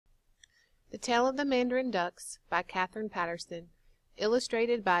The Tale of the Mandarin Ducks by Katherine Patterson,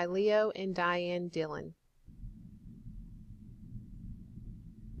 illustrated by Leo and Diane Dillon.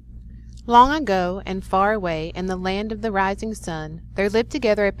 Long ago and far away in the land of the rising sun, there lived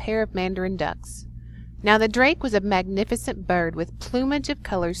together a pair of mandarin ducks. Now the drake was a magnificent bird with plumage of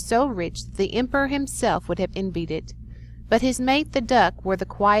colors so rich that the emperor himself would have envied it. But his mate the duck wore the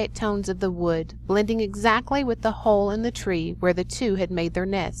quiet tones of the wood, blending exactly with the hole in the tree where the two had made their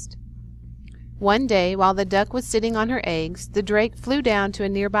nest. One day, while the duck was sitting on her eggs, the drake flew down to a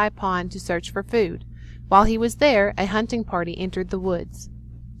nearby pond to search for food. While he was there, a hunting party entered the woods.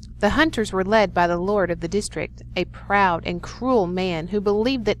 The hunters were led by the lord of the district, a proud and cruel man who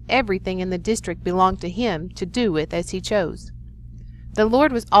believed that everything in the district belonged to him to do with as he chose. The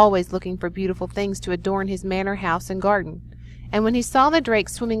lord was always looking for beautiful things to adorn his manor house and garden, and when he saw the drake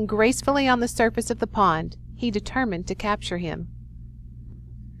swimming gracefully on the surface of the pond, he determined to capture him.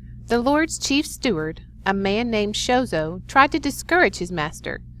 The lord's chief steward, a man named Shozo, tried to discourage his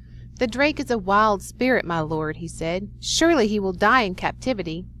master. "The drake is a wild spirit, my lord," he said. "Surely he will die in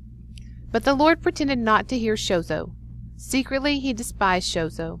captivity." But the lord pretended not to hear Shozo. Secretly he despised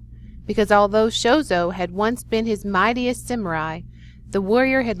Shozo, because although Shozo had once been his mightiest samurai, the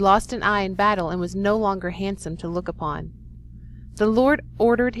warrior had lost an eye in battle and was no longer handsome to look upon. The lord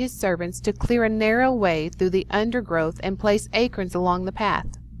ordered his servants to clear a narrow way through the undergrowth and place acorns along the path.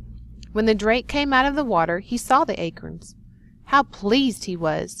 When the drake came out of the water, he saw the acorns. How pleased he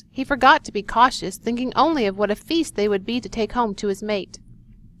was! He forgot to be cautious, thinking only of what a feast they would be to take home to his mate.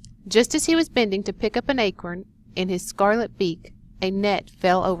 Just as he was bending to pick up an acorn in his scarlet beak, a net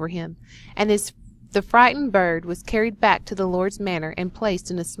fell over him, and the frightened bird was carried back to the lord's manor and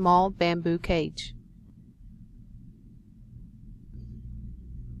placed in a small bamboo cage.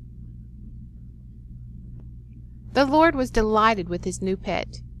 The lord was delighted with his new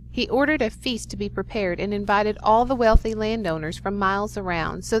pet. He ordered a feast to be prepared and invited all the wealthy landowners from miles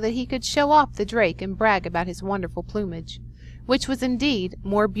around so that he could show off the drake and brag about his wonderful plumage, which was indeed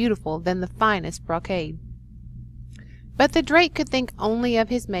more beautiful than the finest brocade. But the drake could think only of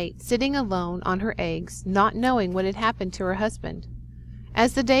his mate sitting alone on her eggs, not knowing what had happened to her husband.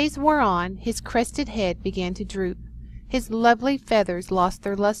 As the days wore on, his crested head began to droop. His lovely feathers lost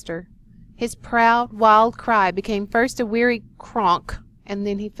their luster. His proud, wild cry became first a weary cronk, and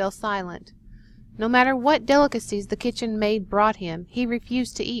then he fell silent. No matter what delicacies the kitchen maid brought him, he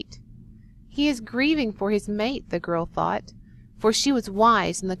refused to eat. He is grieving for his mate, the girl thought, for she was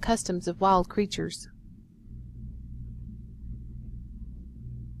wise in the customs of wild creatures.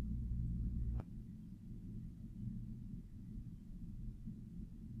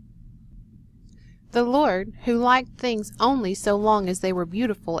 The lord, who liked things only so long as they were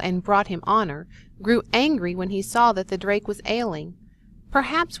beautiful and brought him honor, grew angry when he saw that the drake was ailing.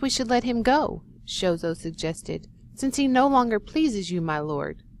 "Perhaps we should let him go," Shozo suggested, "since he no longer pleases you, my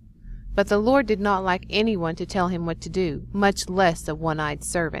lord." But the lord did not like anyone to tell him what to do, much less a one-eyed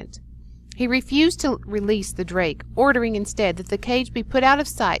servant. He refused to release the drake, ordering instead that the cage be put out of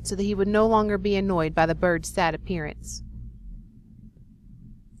sight so that he would no longer be annoyed by the bird's sad appearance.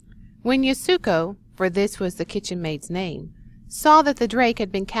 When Yasuko, for this was the kitchen maid's name, saw that the drake had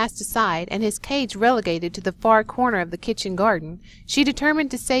been cast aside and his cage relegated to the far corner of the kitchen garden, she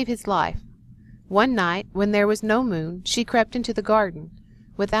determined to save his life. One night, when there was no moon, she crept into the garden.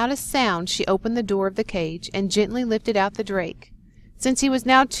 Without a sound she opened the door of the cage and gently lifted out the drake. Since he was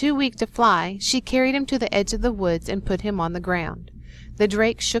now too weak to fly, she carried him to the edge of the woods and put him on the ground. The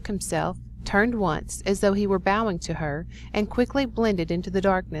drake shook himself, turned once as though he were bowing to her, and quickly blended into the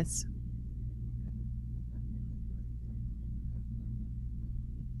darkness.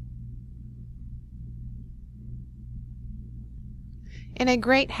 In a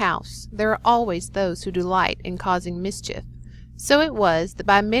great house there are always those who delight in causing mischief. So it was that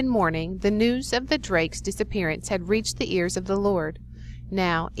by mid-morning the news of the drake's disappearance had reached the ears of the lord.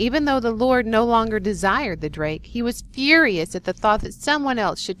 Now, even though the lord no longer desired the drake, he was furious at the thought that someone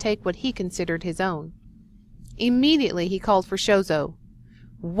else should take what he considered his own. Immediately he called for Shozo.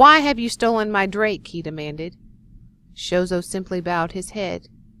 "Why have you stolen my drake?" he demanded. Shozo simply bowed his head.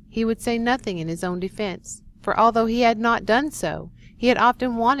 He would say nothing in his own defense, for although he had not done so, he had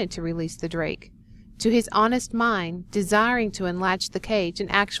often wanted to release the drake. To his honest mind, desiring to unlatch the cage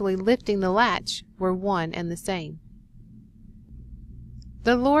and actually lifting the latch were one and the same.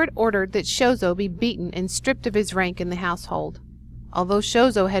 The lord ordered that Shozo be beaten and stripped of his rank in the household. Although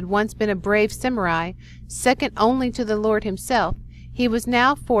Shozo had once been a brave samurai, second only to the lord himself, he was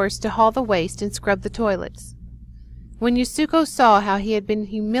now forced to haul the waste and scrub the toilets. When Yasuko saw how he had been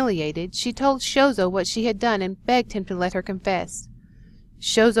humiliated, she told Shozo what she had done and begged him to let her confess.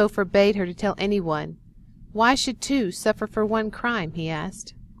 Shozo forbade her to tell anyone. Why should two suffer for one crime, he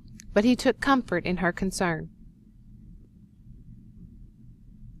asked. But he took comfort in her concern.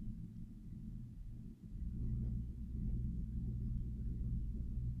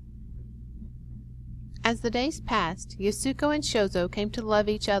 As the days passed, Yasuko and Shozo came to love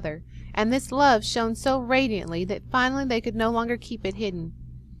each other, and this love shone so radiantly that finally they could no longer keep it hidden.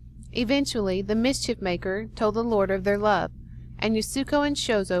 Eventually, the mischief maker told the lord of their love, and Yasuko and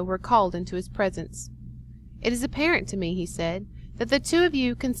Shozo were called into his presence. "It is apparent to me," he said, "that the two of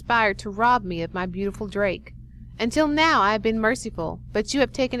you conspired to rob me of my beautiful drake. Until now I have been merciful, but you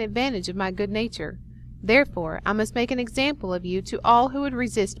have taken advantage of my good nature. Therefore I must make an example of you to all who would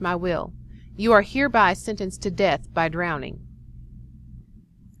resist my will. You are hereby sentenced to death by drowning."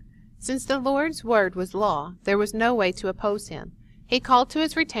 Since the Lord's word was law, there was no way to oppose him. He called to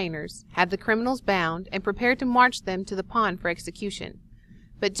his retainers, had the criminals bound, and prepared to march them to the pond for execution.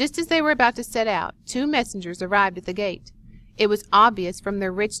 But just as they were about to set out, two messengers arrived at the gate. It was obvious from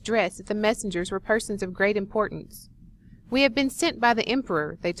their rich dress that the messengers were persons of great importance. "We have been sent by the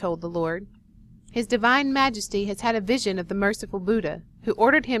Emperor," they told the Lord. "His Divine Majesty has had a vision of the merciful Buddha, who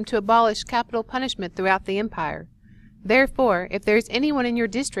ordered him to abolish capital punishment throughout the empire. Therefore, if there is anyone in your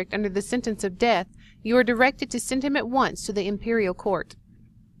district under the sentence of death, you are directed to send him at once to the imperial court."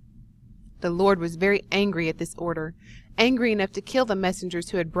 The Lord was very angry at this order, angry enough to kill the messengers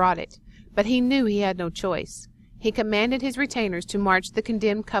who had brought it, but he knew he had no choice. He commanded his retainers to march the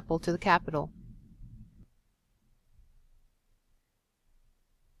condemned couple to the capital.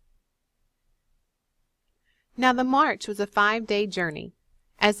 Now the march was a 5-day journey.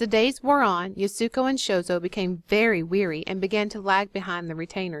 As the days wore on, Yasuko and Shozo became very weary and began to lag behind the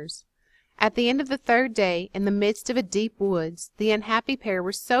retainers. At the end of the 3rd day, in the midst of a deep woods, the unhappy pair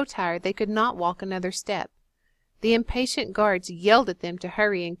were so tired they could not walk another step. The impatient guards yelled at them to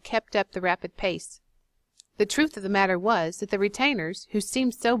hurry and kept up the rapid pace. The truth of the matter was that the retainers, who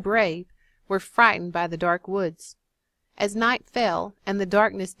seemed so brave, were frightened by the dark woods. As night fell and the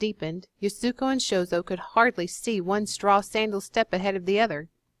darkness deepened, Yasuko and Shozo could hardly see one straw sandal step ahead of the other.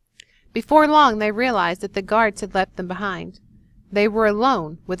 Before long they realized that the guards had left them behind. They were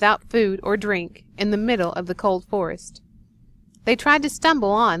alone, without food or drink, in the middle of the cold forest. They tried to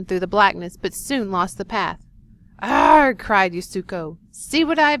stumble on through the blackness, but soon lost the path. "Arrgh!" cried Yasuko. "See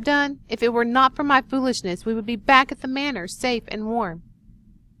what I have done? If it were not for my foolishness, we would be back at the manor, safe and warm."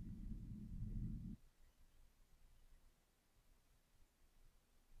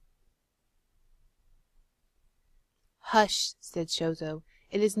 "Hush," said Shozo.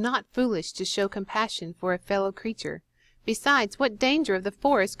 "It is not foolish to show compassion for a fellow creature. Besides, what danger of the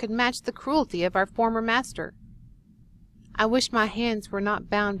forest could match the cruelty of our former master?" "I wish my hands were not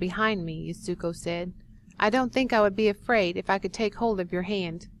bound behind me," Yasuko said. "I don't think I would be afraid if I could take hold of your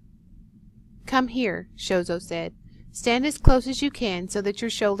hand." "Come here," Shozo said. "Stand as close as you can so that your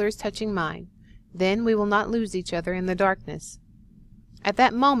shoulder is touching mine. Then we will not lose each other in the darkness." At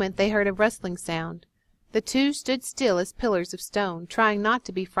that moment they heard a rustling sound. The two stood still as pillars of stone, trying not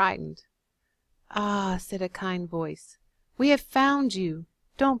to be frightened. "Ah," said a kind voice, "we have found you.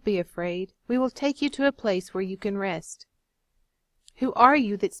 Don't be afraid. We will take you to a place where you can rest." "Who are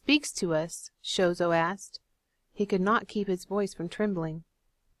you that speaks to us?" Shozo asked. He could not keep his voice from trembling.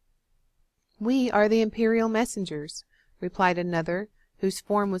 "We are the imperial messengers," replied another, whose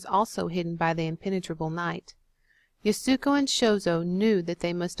form was also hidden by the impenetrable night. Yasuko and Shozo knew that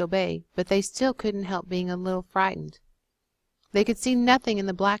they must obey, but they still couldn't help being a little frightened. They could see nothing in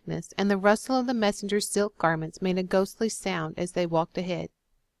the blackness, and the rustle of the messenger's silk garments made a ghostly sound as they walked ahead.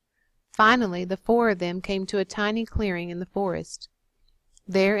 Finally the 4 of them came to a tiny clearing in the forest.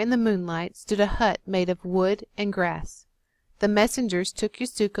 There in the moonlight stood a hut made of wood and grass. The messengers took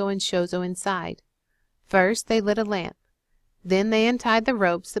Yasuko and Shozo inside. First they lit a lamp. Then they untied the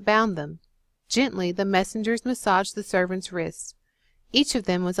ropes that bound them. Gently the messengers massaged the servants' wrists. Each of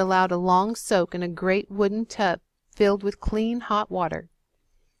them was allowed a long soak in a great wooden tub filled with clean hot water.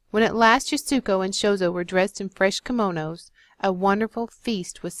 When at last Yasuko and Shozo were dressed in fresh kimonos, a wonderful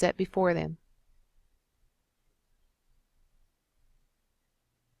feast was set before them.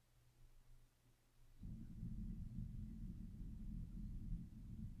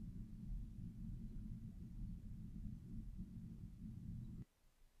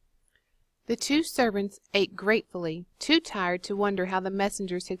 The 2 servants ate gratefully, too tired to wonder how the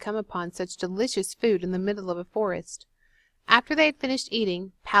messengers had come upon such delicious food in the middle of a forest. After they had finished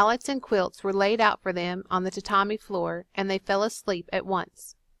eating, pallets and quilts were laid out for them on the tatami floor, and they fell asleep at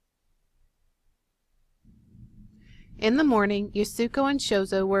once. In the morning, Yasuko and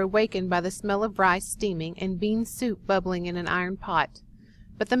Shozo were awakened by the smell of rice steaming and bean soup bubbling in an iron pot.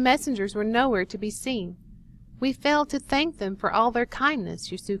 but the messengers were nowhere to be seen. "We failed to thank them for all their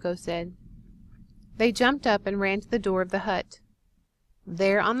kindness," Yasuko said. They jumped up and ran to the door of the hut.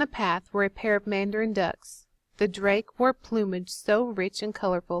 There on the path were a pair of mandarin ducks. The drake wore plumage so rich and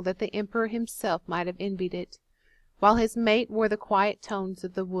colorful that the emperor himself might have envied it, while his mate wore the quiet tones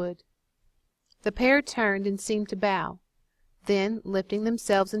of the wood. The pair turned and seemed to bow. Then, lifting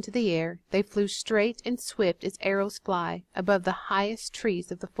themselves into the air, they flew straight and swift as arrows fly, above the highest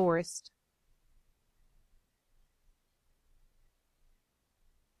trees of the forest.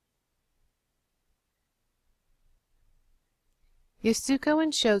 Yasuko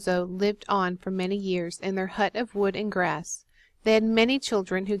and Shozo lived on for many years in their hut of wood and grass. They had many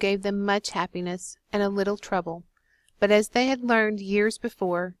children who gave them much happiness and a little trouble. But as they had learned years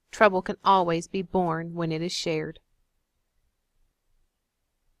before, trouble can always be borne when it is shared.